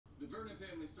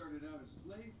family started out as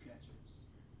slave catchers.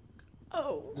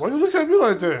 Oh. Why you look at me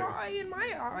like that? Why in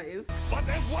my eyes? But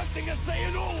there's one thing a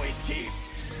Saiyan always keeps.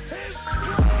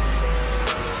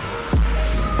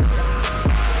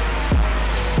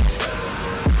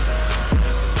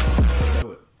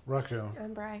 Raquel.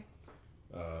 I'm Bri.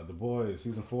 The Boys,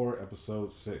 Season 4,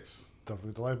 Episode 6. Don't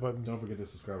forget the like button. Don't forget to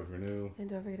subscribe if you're new. And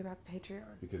don't forget about the Patreon.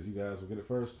 Because you guys will get it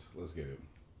first. Let's get it.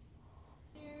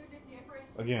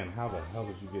 Again, how the hell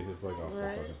did you get his leg off so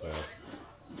fucking fast?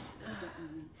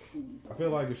 I feel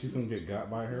like if she's gonna get got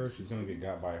by her, she's gonna get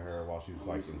got by her while she's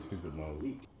like in stupid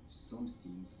mode. Some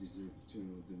scenes deserve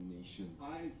eternal damnation.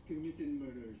 I've committed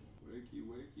murders. Wakey,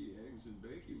 wakey, eggs and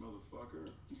bakey,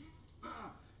 motherfucker.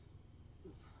 Ah!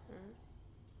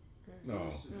 No,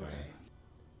 okay.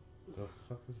 The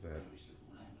fuck is that? I'm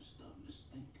starting to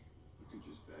stink. You could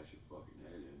just bash your fucking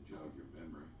head in and jog your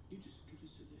memory. You just give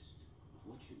us a list of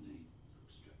what you need to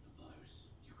extract the virus.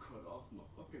 You cut off my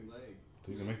fucking leg.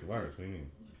 So you can make the virus, what do you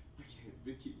mean? I can't,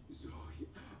 Vicky. Zoe.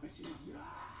 I can't.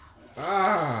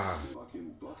 Ah!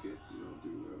 Fucking bucket. You don't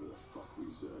do whatever the fuck we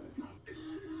say. You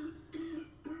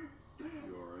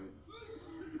alright?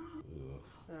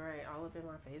 Alright, all up in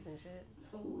my face and shit.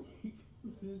 A week.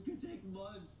 This could take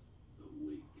months. A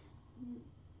week.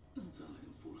 I'm telling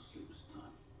him fall asleep this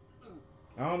time.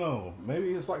 I don't know.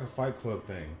 Maybe it's like a Fight Club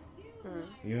thing.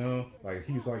 You know? Like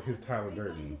he's like his Tyler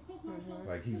Durden.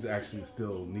 Like he's actually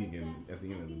still Negan at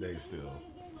the end of the day still.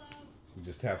 He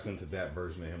just taps into that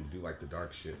version of him to do like the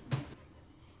dark shit.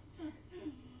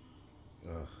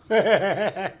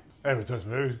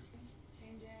 Advertisement, baby.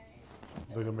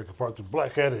 They're gonna make a part to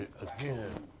Black Edit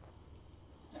again.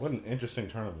 What an interesting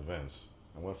turn of events.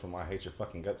 I went from I hate your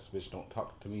fucking guts, bitch, don't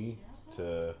talk to me,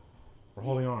 to we're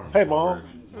holding arms. Hey, Mom.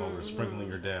 While we're sprinkling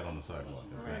your dad on the sidewalk.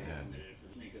 Right.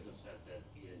 Mika's upset that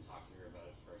he didn't talk to her about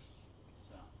it first.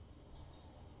 So.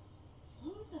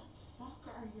 Who the fuck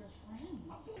are your friends?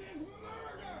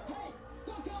 Hey,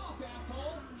 fuck off,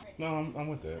 asshole! No, I'm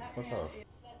with that. Fuck off.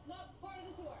 That's not part of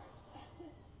the tour.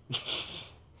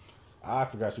 I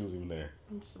forgot she was even there.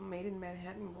 Just a Made in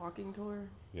Manhattan walking tour.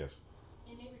 Yes.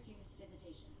 And they refused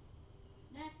visitation.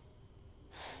 Next.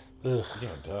 Ugh.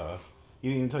 Yeah, duh. He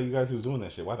didn't even tell you guys he was doing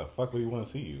that shit. Why the fuck would he want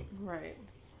to see you? Right.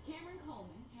 Cameron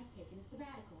Coleman has taken a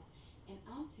sabbatical, and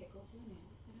I'm tickled to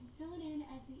announce that I'm filling in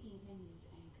as the evening news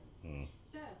anchor.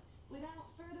 So,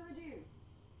 without further ado,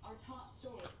 our top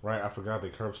story. Right, I forgot they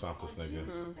curb stomped this nigga.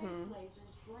 Space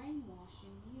lasers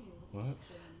brainwashing you. What?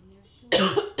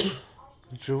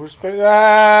 You respect?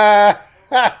 Ah!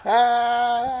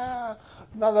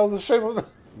 No, that was a shame of the.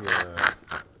 Yeah.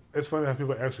 It's funny how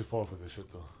people actually fall for this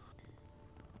shit, though.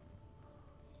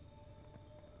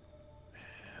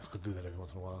 Let's go do that every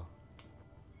once in a while.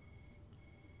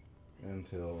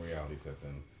 Until reality sets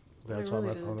in. That's It why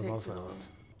really my phone is doesn't on take too silent.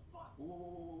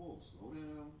 Whoa. Slow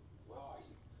down. Where are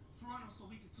you? Toronto, so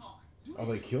we can talk. Oh,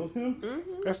 they killed him?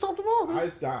 They stomped him out. I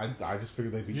just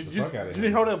figured they beat the fuck out of You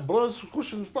him. didn't hear that blood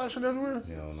squishing and splashing everywhere?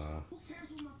 Hell nah. Who cares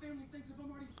what my family thinks if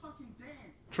I'm already fucking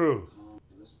dead? True.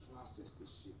 Let's process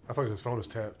this shit. I thought his phone was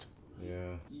tapped.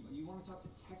 Yeah. You want to talk to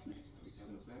Technic? He's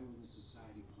having a veteran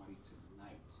society party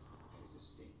tonight at his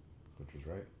estate. Butcher's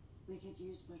right. We could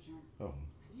use Butcher. Oh,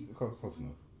 close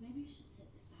enough. Maybe you should sit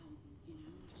this out,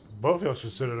 just... Both of y'all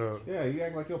should sit it up. Yeah, you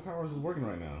act like your powers is working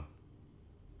right now.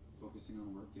 Focusing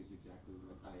on work is exactly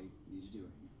what I need to do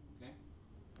right now, okay?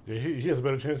 Yeah, he has a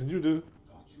better chance than you do.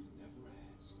 Thought you'd never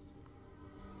ask.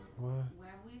 What?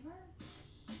 Web Weaver?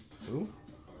 Who?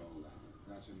 Oh,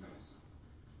 that's your medicine.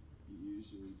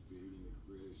 Usually beating the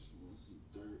British wants some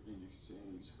dirt in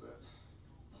exchange, but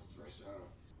I'm fresh out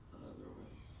another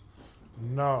way.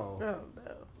 No. Oh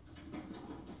no.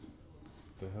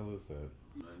 The hell is that?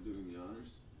 Mind doing the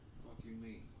honors? Fuck you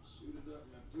mean? Shoot it up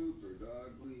my pooper,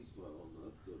 dog. Please follow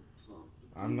up the pump.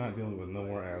 I'm not dealing with no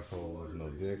more assholes, no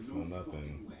dicks, no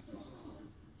nothing.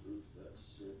 Proof that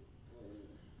shit.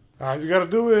 Ah, you gotta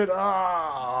do it.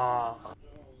 Ah. Oh,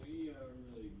 yeah,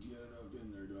 really get it up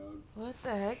in there, dog. What the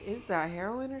heck is that?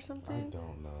 Heroin or I something?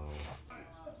 don't know. I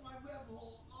lost my web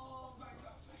hole. Oh, back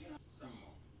up. Oh,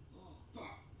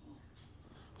 fuck.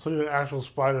 So you're an actual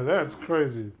spider. That's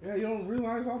crazy. Yeah, you don't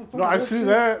realize all the fucking No, I good see shit?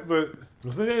 that, but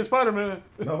this nigga ain't Spider-Man.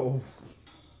 No.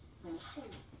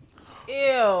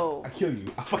 Ew. I kill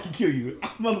you. I fucking kill you. I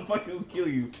motherfucking will kill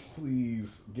you.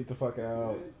 Please, get the fuck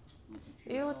out.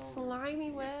 Ew, it's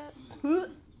slimy wet. I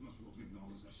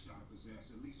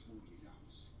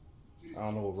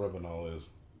don't know what Rubinol is.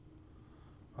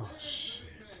 Oh, shit.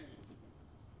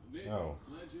 Oh.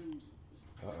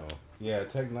 Uh-oh. Yeah,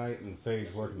 Tech Knight and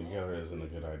Sage working together isn't a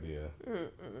good idea. Well,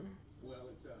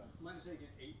 it might have taken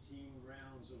 18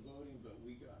 rounds of voting, but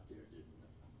we got there, didn't we?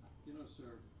 You know, No,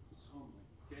 sir. It's humbling.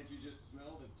 Can't you just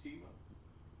smell the team up?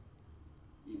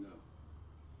 You know,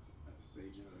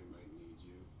 Sage and I might need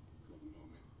you for the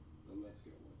moment. But let's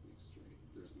get one thing straight.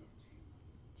 There's no team.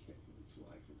 Can't even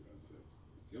fly, for God's sakes.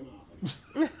 Come on.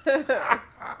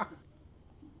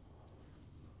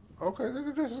 Okay,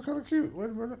 nigga dress is kind of cute. Wait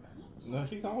a minute. No,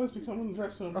 she can always become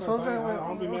dressed to That's impress. what I'm saying. I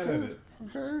don't be mad at it.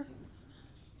 Okay.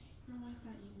 Oh, I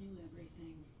thought you knew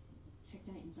everything. Tech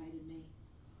Knight invited me.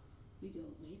 We go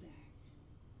way back.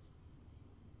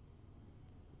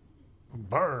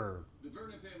 Burn. The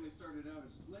Vernon family started out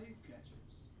as slave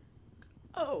catchers.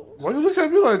 Oh. Why you look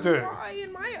at me like that? Why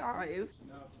in my eyes?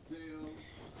 Snout to tail,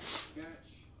 catch,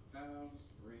 house,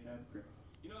 rehab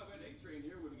criminals. You know, I bet A-Train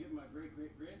here would have given my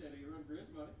great-great-granddaddy a run for his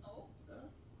money. Oh. Huh?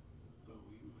 But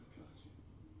we might have caught you.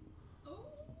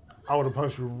 Oh. I would have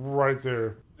punched you right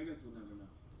there. I guess we'll never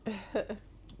know.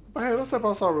 But hey, let's step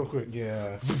outside real quick.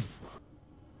 Yeah.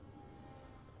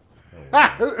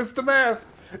 It's the mask.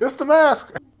 It's the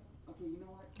mask. Okay, you know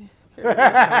what?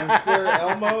 Times Square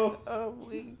Elmo. Oh,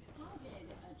 we. How did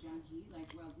a junkie like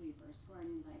Rob Weaver score an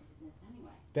invite to this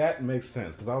anyway? That makes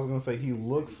sense because I was gonna say he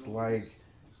looks like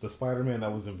the Spider-Man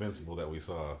that was invincible that we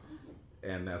saw,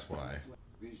 and that's why.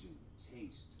 Vision,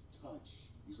 taste, touch.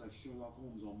 He's like Sherlock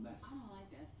Holmes on meth. I don't like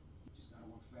this. Just gotta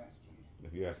work fast, kid.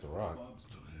 If you ask The Rock.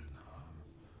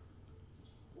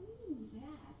 Ooh, that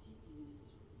is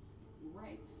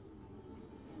rape.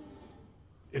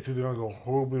 It's either gonna go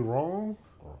horribly wrong,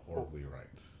 Or horribly right.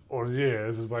 or yeah,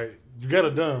 it's just like you got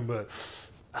it done, but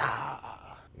Yeah,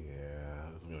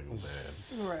 this is gonna go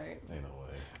bad. Right. Ain't no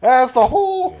way. that's the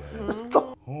whole. Yeah. That's the,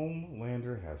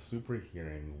 Homelander has super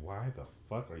hearing. Why the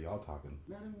fuck are y'all talking?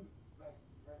 Madam,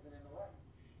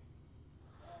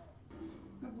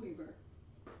 Rob Weaver.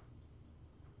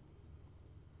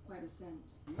 Quite a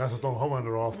scent. that's what's throwing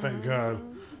Homelander off. Thank God.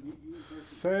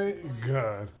 Thank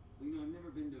God. You know, I've never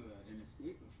been to an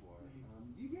estate before.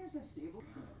 Do you guys have stable?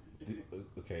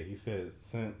 Okay, he said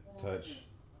scent, touch,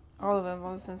 All of them,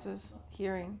 all the senses.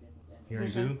 Hearing.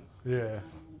 hearing too. Yeah.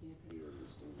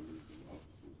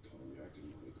 with cognac and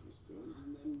Monte Cristos,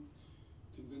 and then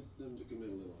convince them to commit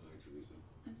a little high treason.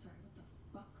 I'm sorry, what the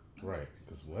fuck? Right,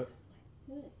 because what?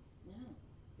 Good. Now,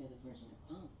 you're the version of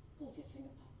Pump. Go have your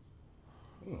finger popped.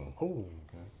 Oh, Oh,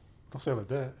 don't say it like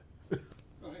that.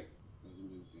 Oh, hey, hasn't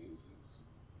been seen since.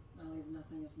 Well, he's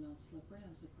nothing if not slippery.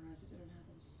 I'm surprised it didn't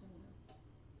happen sooner.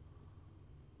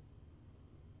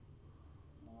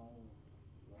 Oh,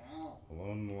 wow.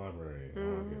 Alone in the library. I like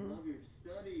I it. love your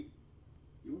study.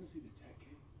 You want to see the tech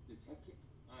kid? The tech kit?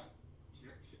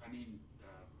 Sure. I mean,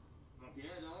 fuck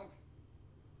yeah, dog.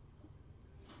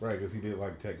 Right, because he did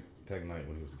like Tech Knight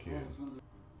when he was a kid.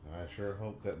 I sure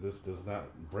hope that this does not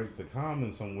break the calm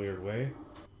in some weird way.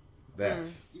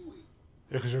 That's Yeah,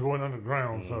 because you're going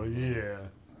underground, so yeah.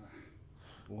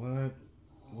 what?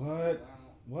 What?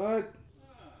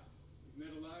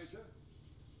 Met Elijah.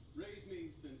 Raised me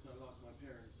since I lost my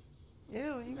parents.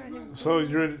 Ew, you got him. So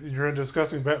you're a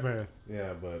disgusting Batman.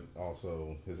 Yeah, but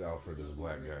also his Alfred is a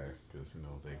black guy because you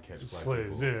know they catch black Slaves,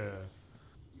 people. yeah.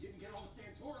 You didn't get all the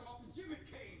Santorum off the Jibbit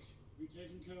cage. You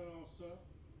taking cut off, sir?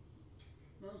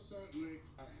 Most certainly.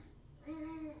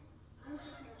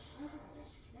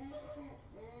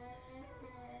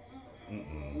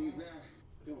 Who's that?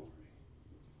 Don't worry.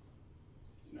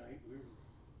 Tonight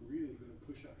we're really gonna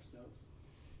push ourselves.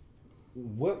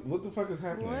 What the fuck is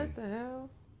happening? What the hell?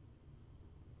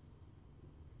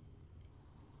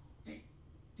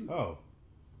 Oh,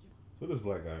 so this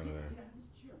black guy over there. Get out of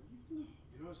this chair. You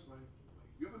know what's funny?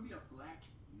 You ever meet a black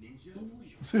ninja?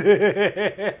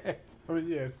 I mean,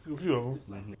 yeah, a few of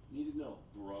them. Need to know,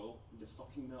 bro. Need to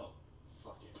fucking know.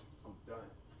 Fuck it. I'm done.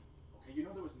 Okay, you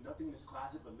know there was nothing in this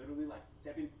closet but literally like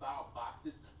 7 file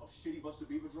boxes of shitty Buster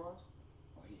Beaver drawings?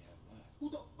 Why do you have that?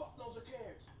 Who the fuck knows or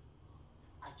cares?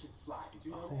 I can fly. Did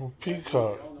you know that? Oh,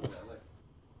 Peacock. I don't know that. Like,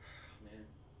 man,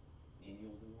 me and you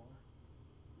over the war,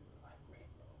 we were like great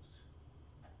bros.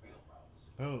 Like real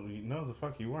bros. No, the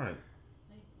fuck you weren't.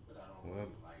 But I don't What?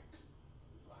 really like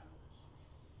violence.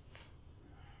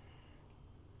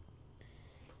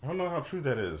 I don't know how true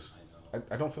that is.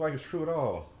 I don't feel like it's true at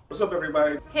all. What's up,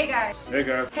 everybody? Hey guys. Hey,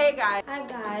 guys. Hey guys. Hi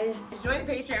guys. Join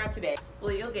Patreon today.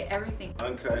 Well, you'll get everything.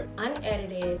 Uncut.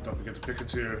 Unedited. Don't forget to pick a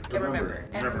tier. And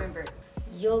remember.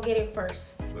 You'll get it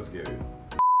first. Let's get it.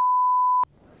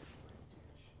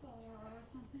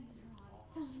 Something's wrong.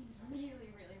 Something's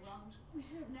really, really wrong. We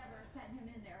should have never sent him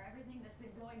in there. Everything that's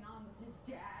been going on with his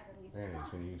dad and Man,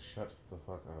 can you shut the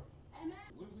fuck up?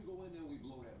 What if we go in there and we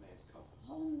blow that man's cover?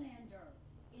 Homelander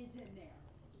is in there.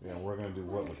 Yeah, we're gonna do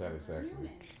what with that exactly?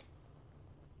 Newman.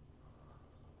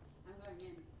 I'm going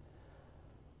in.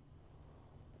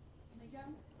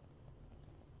 them?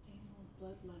 Same old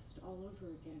bloodlust all over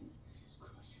again. Jesus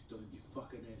Christ, you're doing your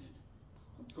fucking head in.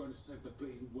 I'm trying to save the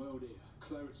bleeding world here.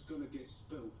 Claret's gonna get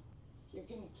spilled. You're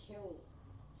gonna kill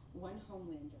one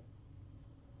Homelander.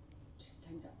 Just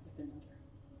end up with another.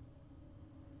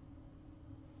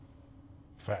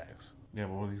 Facts. Yeah,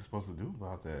 but what is he supposed to do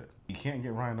about that? He can't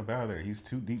get Ryan up out of there. He's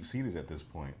too deep-seated at this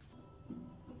point.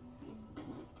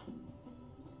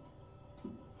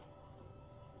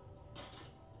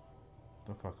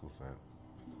 The fuck was that?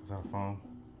 Is that a phone?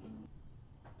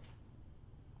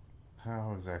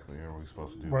 How exactly are we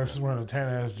supposed to do Right, that? she's wearing a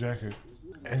tan-ass jacket.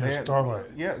 And They it's had-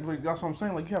 Starlight. Yeah, like, that's what I'm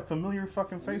saying. Like, you have familiar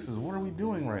fucking faces. What are we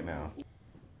doing right now?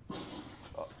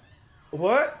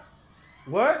 What?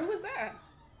 What? Who was that?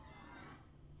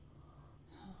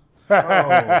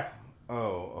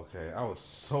 Oh, okay. I was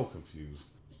so confused.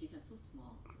 She got so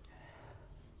small, so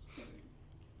fat,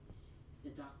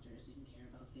 the doctors didn't care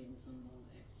about saving some old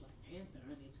ex-Black Panther,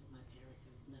 and they told my parents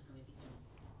there was nothing they could do.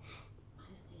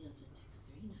 I stayed up the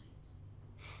next 3 nights,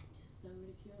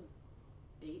 discovered a cure.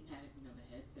 They patted me on the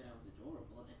head, said I was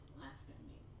adorable, and laughed at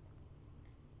me.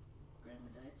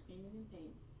 Grandma died screaming in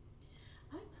pain.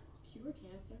 I could cure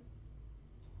cancer,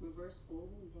 reverse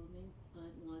global warming,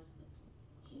 but what's the point?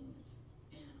 Humans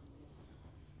are animals.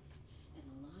 And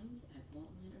the lines at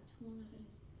Waltland are too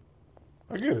lessons.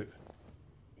 I get it.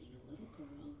 Being a little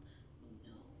girl, you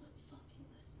know what fucking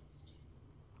lessons do.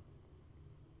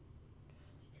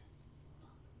 Because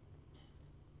fuck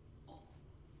them all.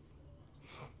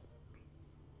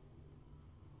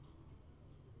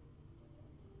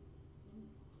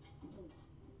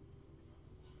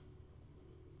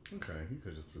 Okay, you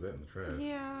could just threw that in the trash.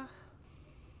 Yeah.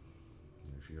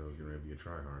 If you get ready to be a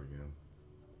tryhard again.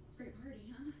 It's a great party,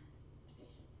 huh?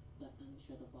 Conversation. But I'm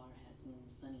sure the bar has some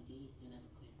Sunny D and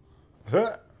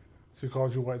Everclear. She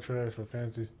called you white trash for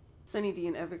fancy. Sunny D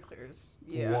and Everclear's.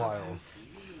 Yeah. Wild.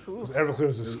 Ooh. This Everclear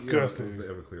is It disgusting. was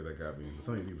the Everclear that got me. The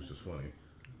Sunny D was just funny.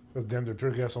 That's damn near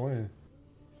pure gasoline.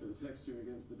 For the texture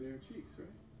against the bare cheeks, right?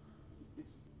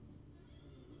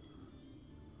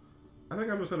 I think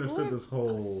I misunderstood What? this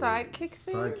whole Sidekick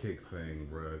thing? Sidekick thing,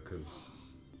 bruh, because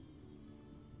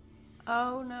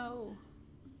Oh no.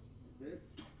 This?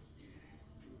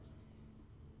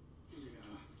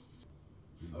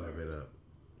 you wrap it up.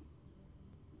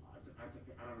 I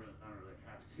don't really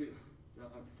have to.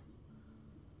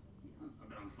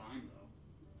 But I'm fine though.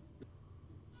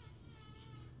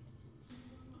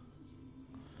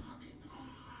 Fucking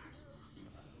hot.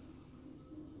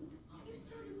 You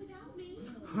started without me.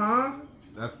 Huh?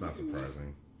 That's not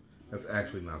surprising. That's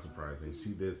actually not surprising.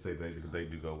 She did say they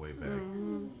do go way back.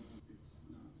 Mm-hmm. It's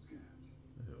not scat.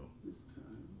 Ew. This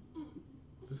time.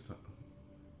 This time.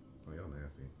 Oh, y'all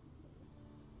nasty.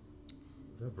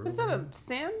 Is that Is that a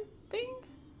sand thing?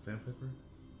 sandpaper?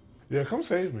 Yeah, come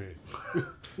save me.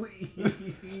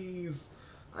 Please.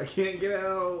 I can't get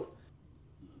out.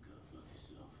 Look, go fuck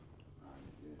yourself. I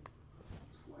did.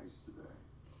 Twice today.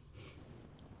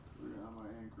 Look how my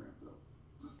hand cramped up.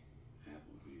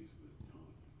 Applebee's with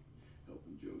Tony.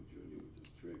 Helping Joe Jr. with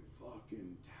his trick.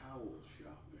 Fucking towel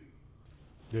shopping.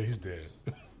 Yeah, he's dead.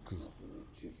 Also, that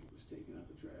chicken was taking out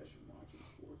the trash and watching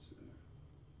Sports Center.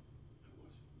 That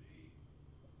wasn't me.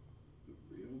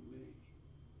 The real me.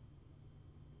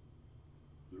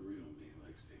 The real me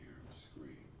likes to hear him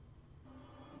scream.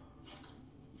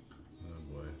 Oh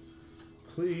boy.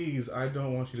 Please, I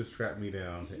don't want you to strap me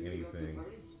down to anything.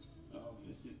 Oh,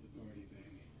 this is the party,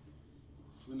 baby.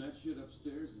 When that shit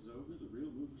upstairs is over, the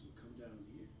real movers will come down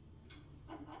here.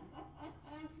 I'm gonna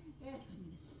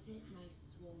sit my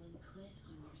swollen clit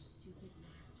on your stupid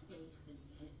masked face and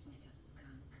piss like a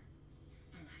skunk.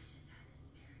 And I just had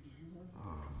asparagus.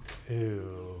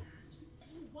 Ew.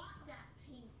 You want that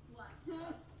pink slut?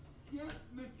 Yes, yes,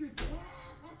 mistress.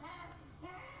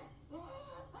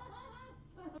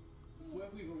 Web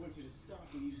Weaver wants you to stop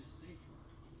and use a safe word.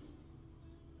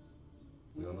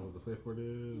 You don't know what the safe word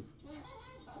is?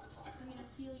 I'm gonna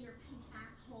feel your pink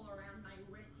asshole around my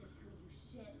wrist until you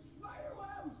shit.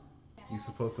 Spiderweb! He's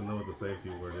supposed to know what the safety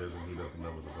word is, and he doesn't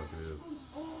know what the fuck it is.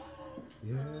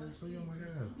 Yes, oh my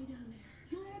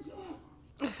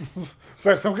god.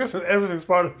 Facts, I'm guessing everything's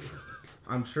Spider.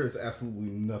 I'm sure it's absolutely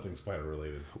nothing spider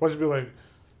related. What should be like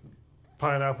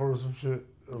pineapple or some shit?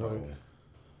 Or No.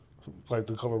 like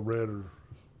the color red or.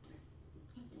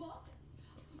 Fuck!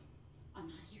 I'm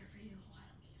not here for you. I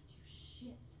don't give two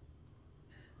shits.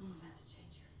 I'm about to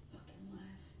change your fucking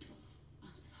life.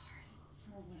 I'm sorry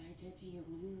for what I did to you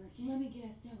when we were kids. Let me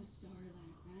guess, that was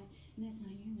Starlight, right? And that's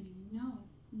not you anymore.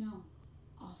 No.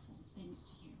 Awful things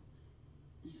to you.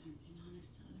 And if I'm being honest,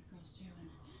 to other girls too.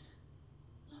 And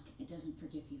look, it doesn't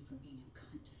forgive you for being a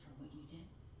cunt for what you did.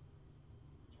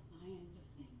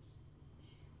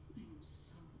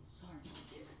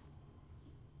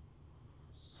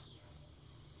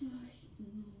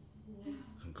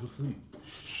 Go sleep.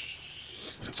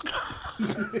 Take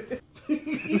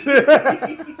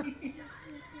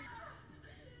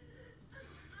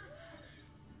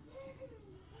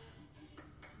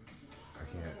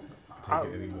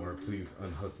it anymore. Please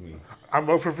unhook me. I'm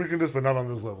up for freaking this, but not on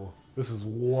this level. This is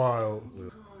wild.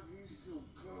 God, you still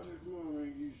got it, Mama.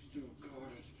 You still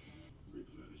got it.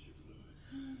 Replenish your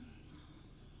fluid.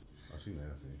 Oh, she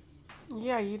nasty.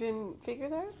 Yeah, you didn't figure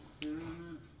that?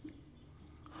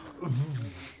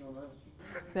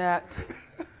 That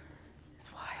is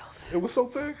wild. It was so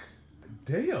thick.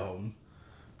 Damn.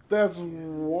 That's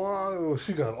wild.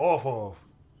 She got off.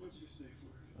 What's your safe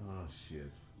word? Oh,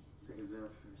 shit. Take a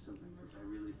vouch for something that I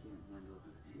really can't handle.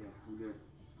 Yeah, I'm good.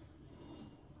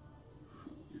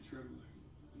 You're trembling.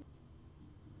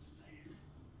 Say it.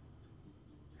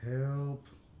 Help.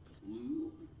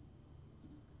 Lube.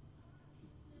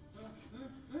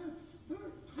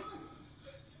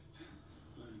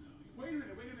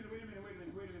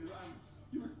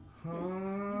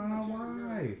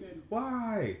 Why?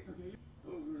 Why? Okay.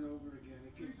 Over and over again,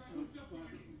 it gets so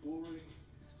fucking boring.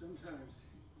 Sometimes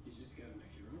you just gotta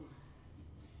make your own.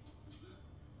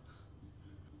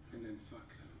 And then fuck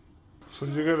them. So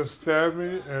you're gonna stab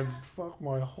me and fuck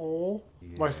my hole?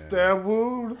 Yeah. My stab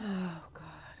wound? Oh,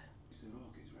 God. You said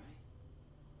August, right?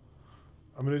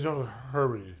 I'm gonna need y'all to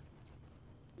hurry.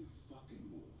 You fucking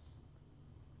move.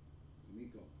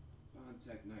 Miko,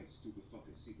 contact Knight's stupid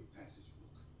fucking secret passage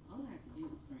book. All I have to do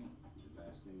is scream. The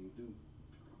last thing you do.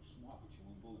 Smart, but you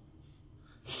ain't bulletproof.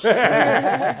 I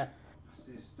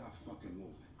said stop fucking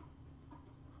moving.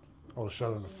 I was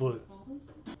shot in the foot. Problems?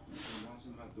 You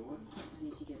watching my daughter? I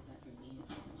think she gets that from me.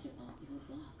 Chip off the whole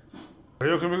block. Hey,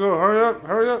 yo, can we go? Hurry up,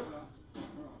 hurry up.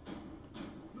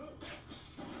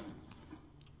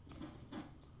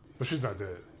 But she's not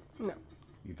dead. No.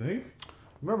 You think?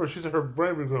 Remember, she said her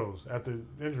brain regrows after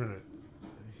injuring it.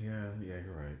 Yeah,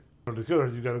 you're right. To kill her,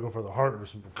 you gotta go for the heart or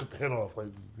something. Cut the head off,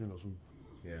 like, you know, some...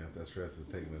 Yeah, that stress is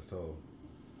taking its toll.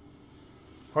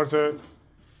 Heart attack.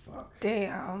 Fuck.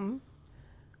 Damn.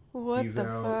 What He's the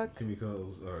out. fuck?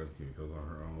 Kimiko's on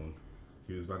her own.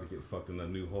 He was about to get fucked in a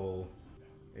new hole.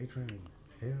 A-Train.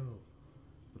 Hell.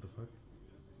 What the fuck?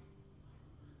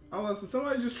 Oh, so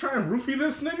somebody just try and roofie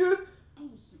this nigga? I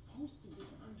was supposed to be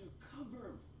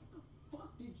undercover. What the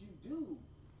fuck did you do?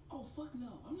 Oh, fuck no.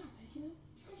 I'm not taking it.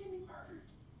 You're gonna get me murdered.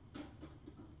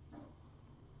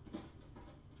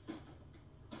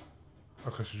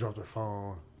 Okay, she dropped her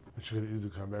phone. And she could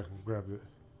easily come back and grab it.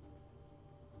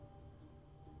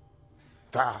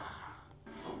 Ah.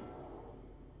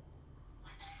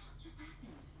 What the hell just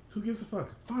happened? Who gives a fuck?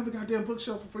 Find the goddamn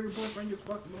bookshelf before your boyfriend gets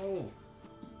fucked in the hole.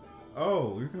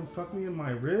 Oh, you're gonna fuck me in my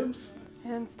ribs?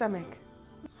 And stomach.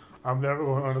 I'm never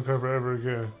going undercover ever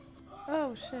again.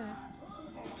 Oh, shit.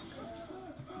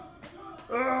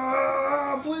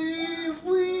 Ah, please,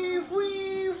 please,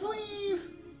 please,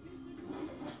 please.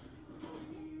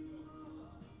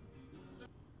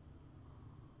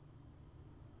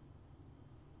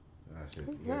 Ah, shit.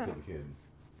 You gotta kill the kid.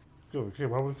 Kill the kid?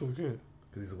 Why would we kill the kid?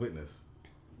 Because he's a witness.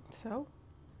 So?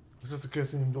 It's just a kid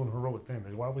seeing him doing a heroic thing.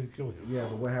 Like, why would he kill him? Yeah,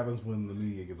 but what happens when the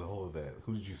media gets a hold of that?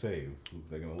 Who did you save?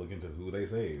 They're gonna look into who they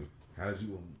saved.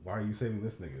 Why are you saving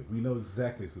this nigga? We know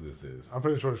exactly who this is. I'm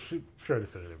pretty sure she already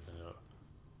figured everything out.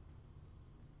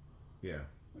 Yeah.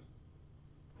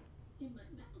 In my mouth.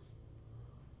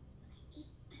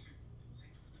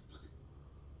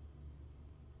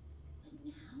 But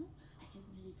now, I can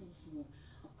really go for a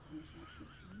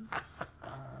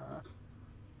contract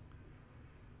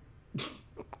with you.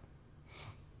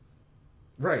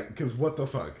 Right, because what the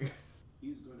fuck?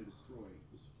 He's going to destroy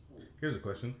this whole. Here's a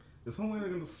question. Is Homelander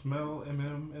going to smell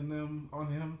MM and them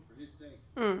on him? For his sake.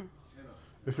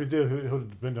 If he did, he would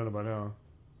have been done it by now.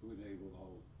 Who they will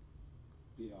all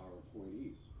be our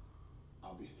appointees.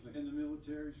 Obviously. And the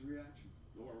military's reaction.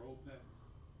 Or OPEC.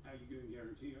 How you going to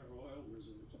guarantee our oil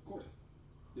reserves? Of course.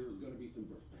 There's going to be some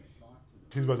birth pains.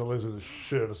 He's about to laser the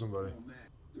shit out of somebody. Oh, man.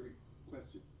 Great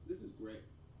question. This is great.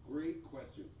 Great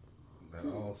questions. That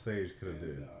all Sage could have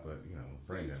did, but, you know,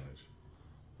 brain damage.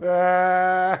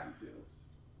 I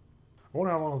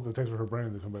wonder how long it takes for her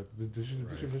brain to come back. Did she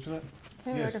mention that?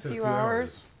 Maybe Yeah, like she a said few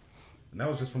hours. And that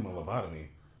was just from a lobotomy.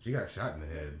 She got shot in the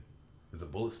head. Is the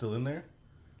bullet still in there?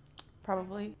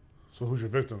 Probably. So who's your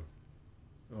victim?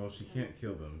 Well, she can't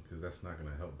kill them because that's not going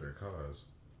to help their cause.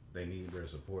 They need their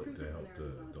support to help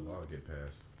the law get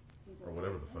passed. Or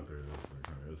whatever the fuck they're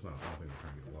trying to. It's not, I don't think they're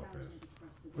trying to get the law passed.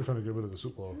 We're trying to get rid of the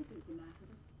soup law. Truth is the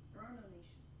masses. There are no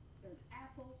nations. There's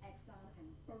Apple, Exxon,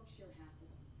 and Berkshire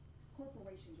Hathaway.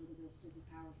 Corporations are the real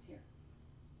superpowers here.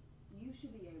 You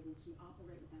should be able to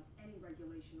operate without any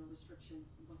regulation or restriction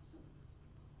whatsoever.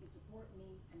 You support me,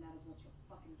 and that is what you'll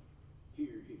fucking get.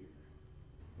 Here, here.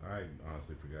 I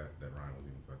honestly forgot that Ryan was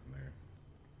even fucking there.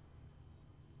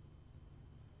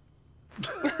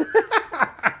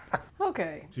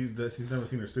 Okay. She's never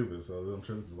seen her stupid, so I'm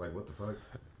sure this is like, what the fuck?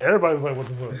 Everybody's like, what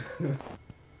the fuck?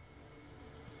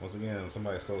 Once again,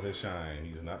 somebody stole his shine.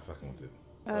 He's not fucking with it.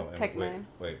 That's and Tech wait, Nine.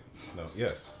 wait, no,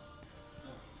 yes.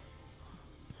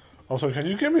 Also, can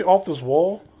you get me off this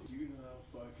wall? Do you know how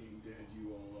fucking dead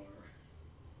you all are?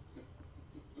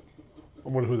 I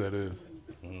wonder who that is.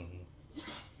 Mm-hmm.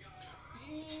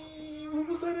 What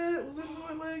was that at? Was that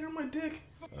on my leg or my dick?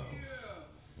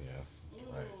 Yeah,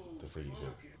 right. The freaky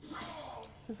shit.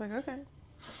 She's like, okay.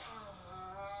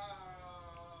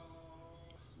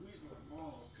 Squeeze my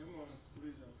balls. Come on,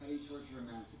 squeeze them. How do you torture a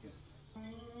masochist?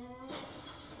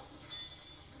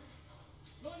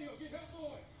 Claudio, get that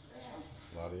boy!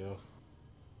 Claudio.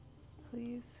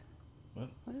 Please. What?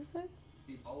 What is it?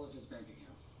 Beat all of his bank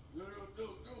accounts. No.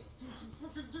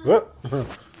 What?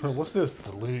 What's this?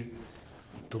 Delete.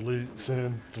 Delete.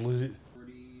 Send. Delete.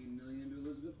 40 million to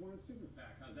Elizabeth Warren super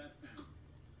PAC. How's that sound?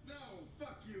 No,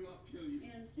 fuck you. I'll kill you.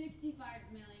 And 65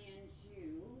 million to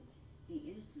the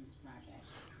Innocence Project.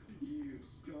 You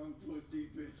skunk pussy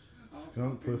bitch.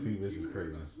 Skunk pussy bitch is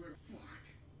crazy. I swear. Fuck.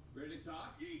 Ready to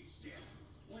talk? Eat shit.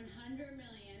 100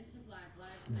 million to Black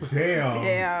Lives Matter. Damn.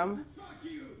 Damn. Fuck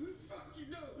you. Fuck you.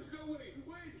 No, wait.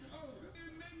 Oh,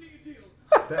 and then need a deal.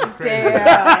 That's crazy. Damn.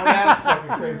 That's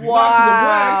fucking crazy. Wow. Not to the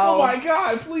blacks. Oh my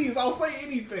god, please, I'll say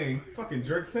anything. Fucking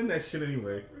jerk, send that shit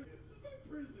anyway.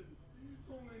 Prisons.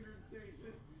 Homelander and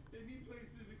Sage. They need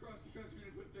places across the country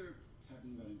to put their...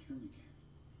 Talking about internment camps.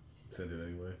 Send it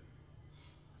anyway.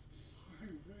 I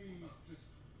raised this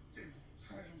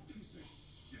entitled piece of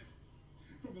shit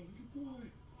from a little boy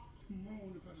who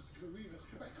moaned about his career.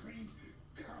 I creamed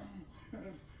gum out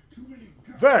of too many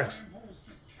Facts. holes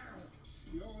to count.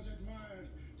 He always admired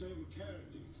David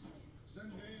Carradine.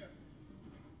 Zendaya.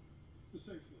 The safe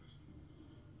word.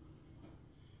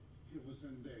 It was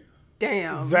Zendaya.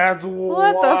 Damn. That's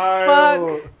What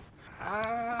wild. the fuck?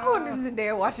 I wonder if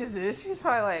Zendaya watches this. She's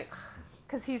probably like,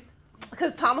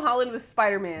 because Tom Holland was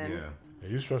Spider-Man. Yeah. Yeah,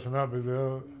 you stressing out, big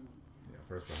dog. Yeah,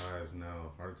 first the hives,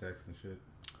 now heart attacks and shit.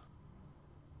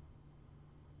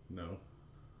 No.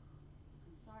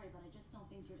 I'm sorry, but I just don't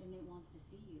think your inmate wants to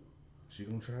see you. She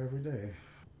gonna try every day.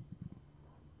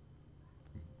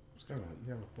 It's kinda,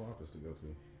 you have a full office to go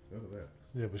to. Go to that.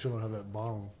 Yeah, but she don't have that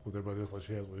bond with everybody else like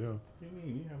she has with him. What do you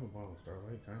mean? You have a bond with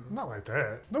Starlight, kinda. Not like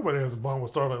that. Nobody has a bond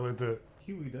with Starlight like that.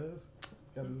 Huey does.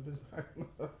 Got this bitch knocking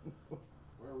up.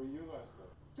 Where were you last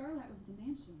night? Starlight was at the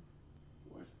mansion.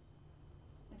 What?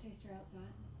 I chased her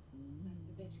outside.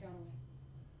 The bitch got away.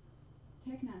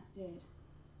 Tech-Night's dead.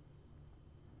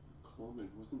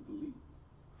 Coleman wasn't the lead.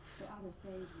 So either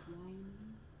Sage was lying to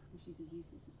me, or she's as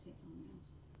useless as tits on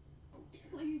wheels. Okay.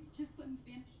 Please, just let me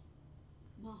finish.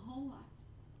 My whole life,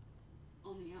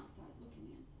 on the outside looking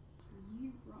in,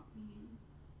 you brought me in.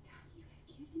 God, you have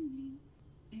given me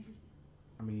everything.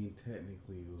 I mean,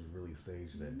 technically, it was really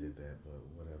Sage that did that, but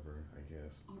whatever, I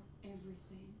guess. Or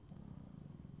everything to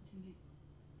me.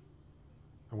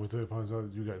 And when Ted finds out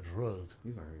that you got drugged.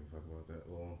 He's not gonna fuck about that.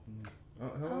 Well,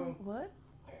 hello. What?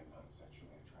 I am not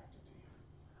sexually attracted to you.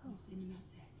 I'm saying about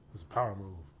sex. It's a power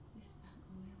move. It's about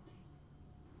loyalty.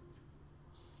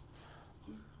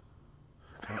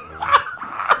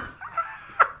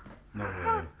 No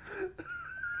way.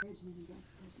 Regimen and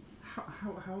drugs person.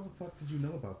 How the fuck did you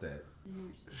know about that?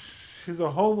 She's a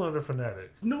Homelander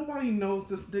fanatic. Nobody knows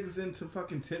this nigga's into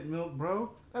fucking tit milk,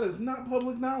 bro. That is not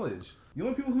public knowledge. The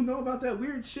only people who know about that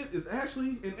weird shit is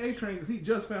Ashley and A-Train because he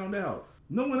just found out.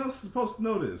 No one else is supposed to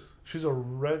know this. She's a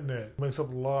redneck. Makes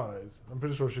up lies. I'm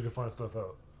pretty sure she can find stuff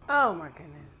out. Oh my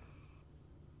goodness.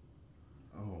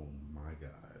 Oh my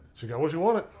god. She got what she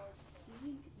wanted. Do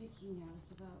you think Vicky knows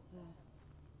about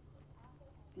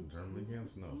the Internment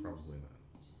camps? No, probably not.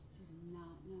 just to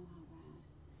not know how bad?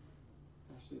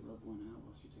 Ashley rubbed one out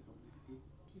while she took off my feet.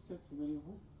 She said so many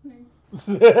horrible things.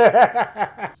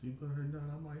 She put her nut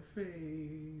on my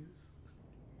face.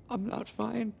 I'm not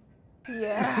fine.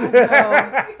 Yeah.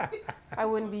 No. I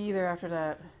wouldn't be either after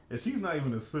that. And she's not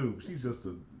even a soup. She's just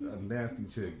a nasty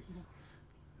chick.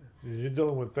 You're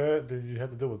dealing with that, then you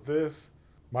have to deal with this.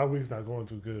 My week's not going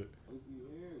too good. Looky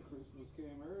there, Christmas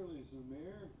came early,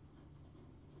 Samir.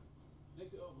 Let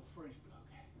go of a French block.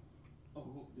 I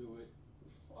won't do it.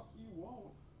 Fuck you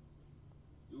won't.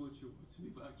 Do what you want to me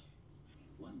back.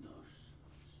 One dose,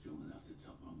 strong enough to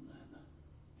top Homelander,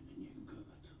 and then you can go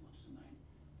back to watch tonight,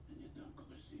 and you don't go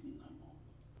to see me no more.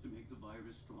 To make the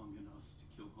virus strong enough to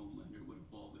kill Homelander would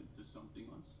evolve into something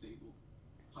unstable,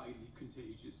 highly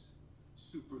contagious,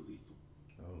 super lethal.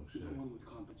 Oh We're shit. the one with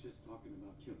Compa just talking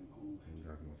about killing Homelander. We're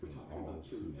talking about We're killing talking all about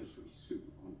killing suits. every suit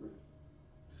on Earth.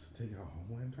 Just to take out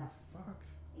Homelander? Fuck.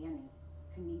 Annie,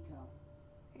 Kamiko.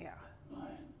 Yeah.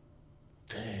 Lion.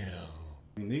 Damn.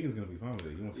 I mean, Negan's gonna be fine with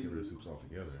it. He wants to get rid of suits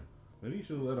altogether. Maybe you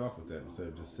should have let off with that instead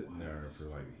of just sitting there for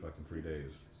like fucking 3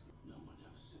 days. No one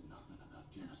ever said nothing about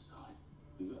genocide.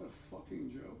 Is that a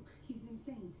fucking joke? He's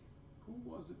insane. Who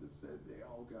was it that said they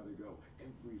all gotta go?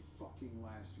 Every fucking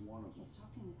last one of them. He's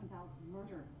talking about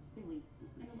murder, Billy.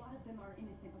 And a lot of them are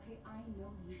innocent, okay? I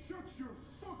know you. Shut your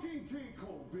fucking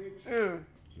J-Cole, bitch!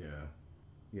 Yeah.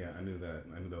 Yeah, I knew that.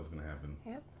 I knew that was gonna happen.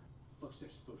 Yep. Fuck's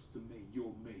that supposed to mean?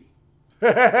 You're me.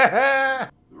 The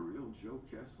real Joe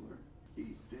Kessler?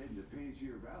 He's dead in the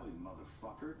Pangier Valley,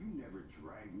 motherfucker. You never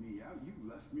dragged me out. You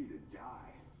left me to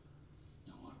die.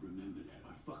 No, I remember that.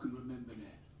 I fucking remember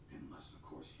that. Unless, of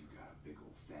course, you got a big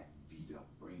old fat beat-up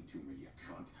brain tumor, you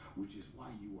cunt. Which is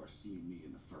why you are seeing me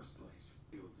in the first place.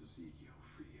 Builds Ezekiel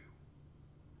for you.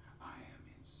 I am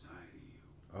inside of you.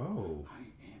 Oh. I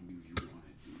am you. You want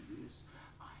to do this?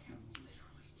 I am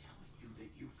literally telling you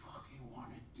that you fucking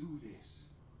want to do this.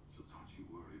 So don't you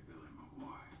worry, Billy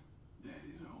McGuire. That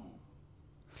is home.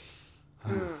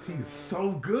 He's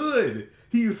so good.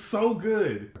 He is so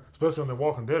good. Especially on the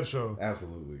Walking Dead show.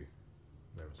 Absolutely.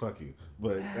 Fuck you.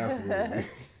 But absolutely.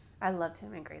 I loved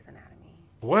him in Grey's Anatomy.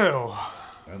 Well.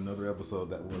 Another episode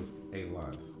that was a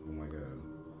lot. Oh my god.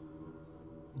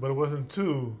 But it wasn't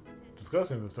too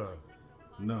disgusting this time.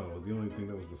 No, the only thing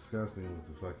that was disgusting was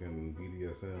the fucking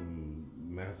BDSM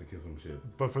masochism shit.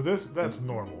 But for this, that's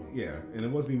normal. Yeah, and it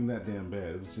wasn't even that damn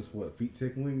bad. It was just what, feet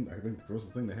tickling? I think the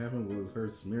grossest thing that happened was her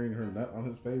smearing her nut on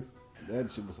his face. That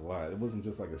shit was a lot. It wasn't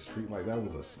just like a street, like that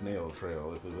was a snail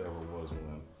trail if it ever was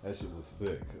one. That shit was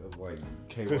thick. It was like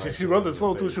KY. Because she rubbed it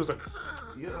slow too. She was like,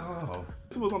 yeah.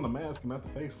 It was on the mask and not the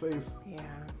face. Yeah.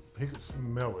 He could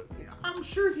smell it. Yeah, I'm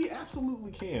sure he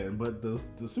absolutely can, but the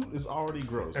suit is already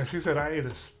gross. And she said, I ate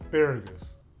asparagus.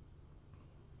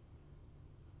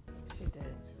 She did.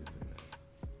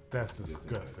 That's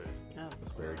disgusting. Oh,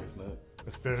 Asparagus nut.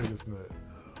 Asparagus nut.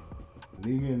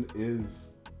 Negan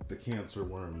is the cancer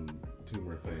worm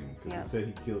tumor thing because he said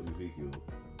he killed Ezekiel,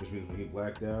 which means when he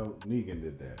blacked out, Negan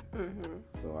did that.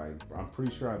 So I'm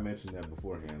pretty sure I mentioned that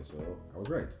beforehand, so I was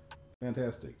right.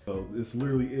 Fantastic. So this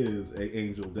literally is a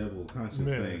angel devil conscious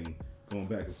thing going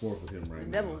back and forth with him right now.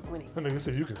 The devil is winning. I think he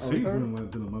said you can see he's her. winning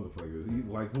like a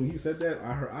motherfucker. Like when he said that,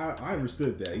 I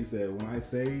understood that. He said, when I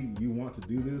say you want to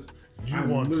do this,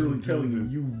 I'm literally telling you,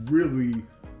 you really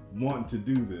want to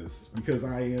do this because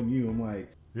I am you. I'm like,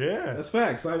 yeah, that's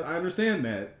facts. I understand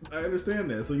that. I understand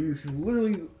that. So he's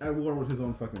literally at war with his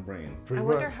own fucking brain. I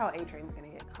wonder how A-Train's gonna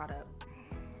get caught up.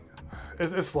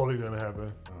 It's slowly gonna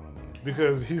happen.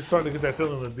 Because he's starting to get that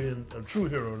feeling of being a true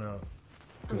hero now.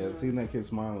 Yeah, seeing that kid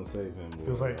smile and save him. It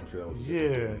was like, I'm sure that was a yeah.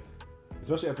 good feeling.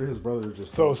 Especially after his brother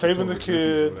just... So saving the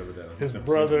kid, his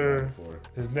brother, before.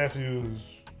 his nephews,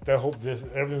 that hope this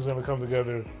everything's gonna come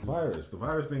together. The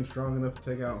virus being strong enough to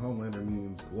take out Homelander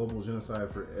means global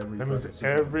genocide for every. That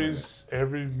means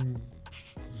every.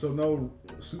 So no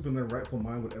soup in their rightful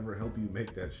mind would ever help you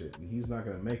make that shit, and he's not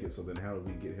gonna make it. So then, how do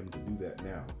we get him to do that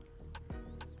now?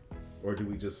 Or do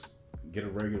we just get a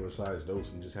regular sized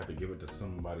dose and just have to give it to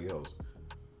somebody else?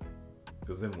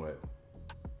 Because then what?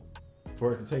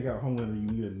 For it to take out Homelander, you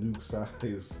need a nuke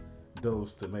size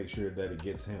dose to make sure that it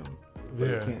gets him. But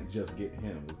it can't just get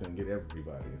him. It's gonna get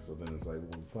everybody. So then it's like,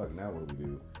 well, fuck. Now what do we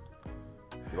do?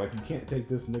 Like, you can't take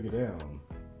this nigga down.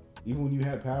 Even when you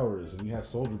had powers and you had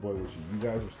Soldier Boy with you, you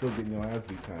guys were still getting your ass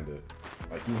beat, kinda.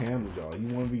 Like, he handled y'all. He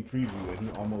 1v3'd you and he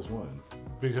almost won.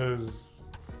 Because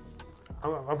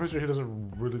I'm pretty sure he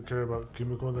doesn't really care about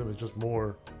Kimiko and them. It's just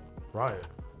more Riot.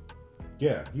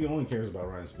 Yeah, he only cares about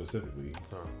Ryan specifically.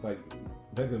 Like,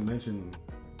 Becca mentioned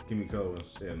Kimiko and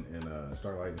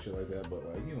Starlight and shit like that, but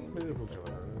like, you know,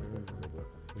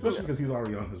 especially because he's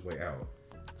already on his way out.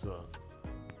 So,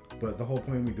 but the whole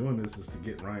point of me doing this is to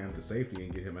get Ryan to safety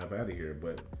and get him up out of here.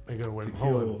 But to kill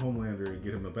Homelander and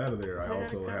get him up out of there, I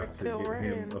also have to get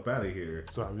him up out of here.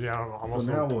 So yeah, I'm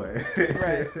so now what?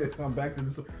 Right. I'm back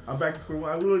to square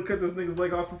one. I literally cut this nigga's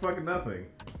leg off for fucking nothing.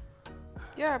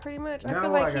 Yeah, pretty much. I Now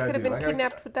feel what like I he could have gotta been do?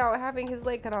 kidnapped without having his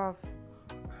leg cut off.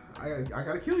 I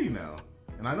gotta kill you now.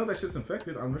 And I know that shit's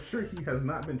infected. I'm sure he has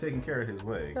not been taking care of his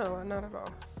leg. No, not at all.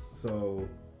 So,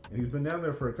 and he's been down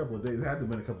there for a couple of days. It had to have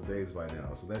been a couple of days by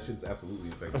now. So that shit's absolutely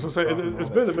infected. That's what I'm saying. It's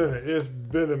been a minute. It's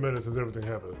been a minute since everything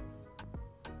happened.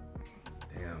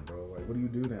 Damn, bro. Like, what do you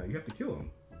do now? You have to kill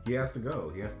him. He has to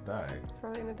go. He has to die. He's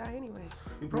probably gonna die anyway.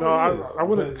 No, I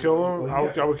wouldn't kill him.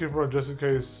 Like, I would keep him around just in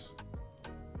case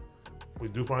we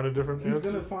do find a different He's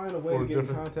answer. gonna find a way to get in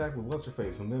contact with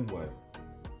What's-Her-Face, and then what?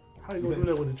 How you gonna do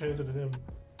that when they change it to them?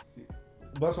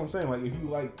 But that's what I'm saying. Like, if you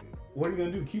like, what are you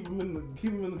gonna do? Keep him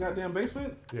in the goddamn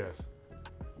basement? Yes.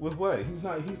 With what? He's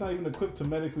not even equipped to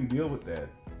medically deal with that.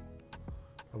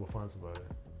 I will find somebody.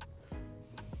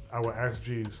 I will ask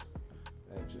Jeeves.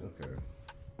 Okay.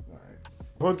 All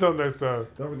right. Until next time.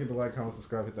 Don't forget to like, comment,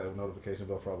 subscribe, hit that notification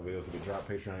bell for all the videos that get dropped.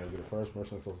 Patreon, you'll get it first.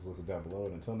 Merch link, social listed down below.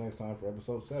 And until next time for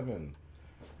episode 7,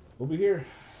 we'll be here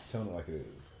telling it like it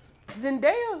is.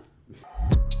 Zendaya.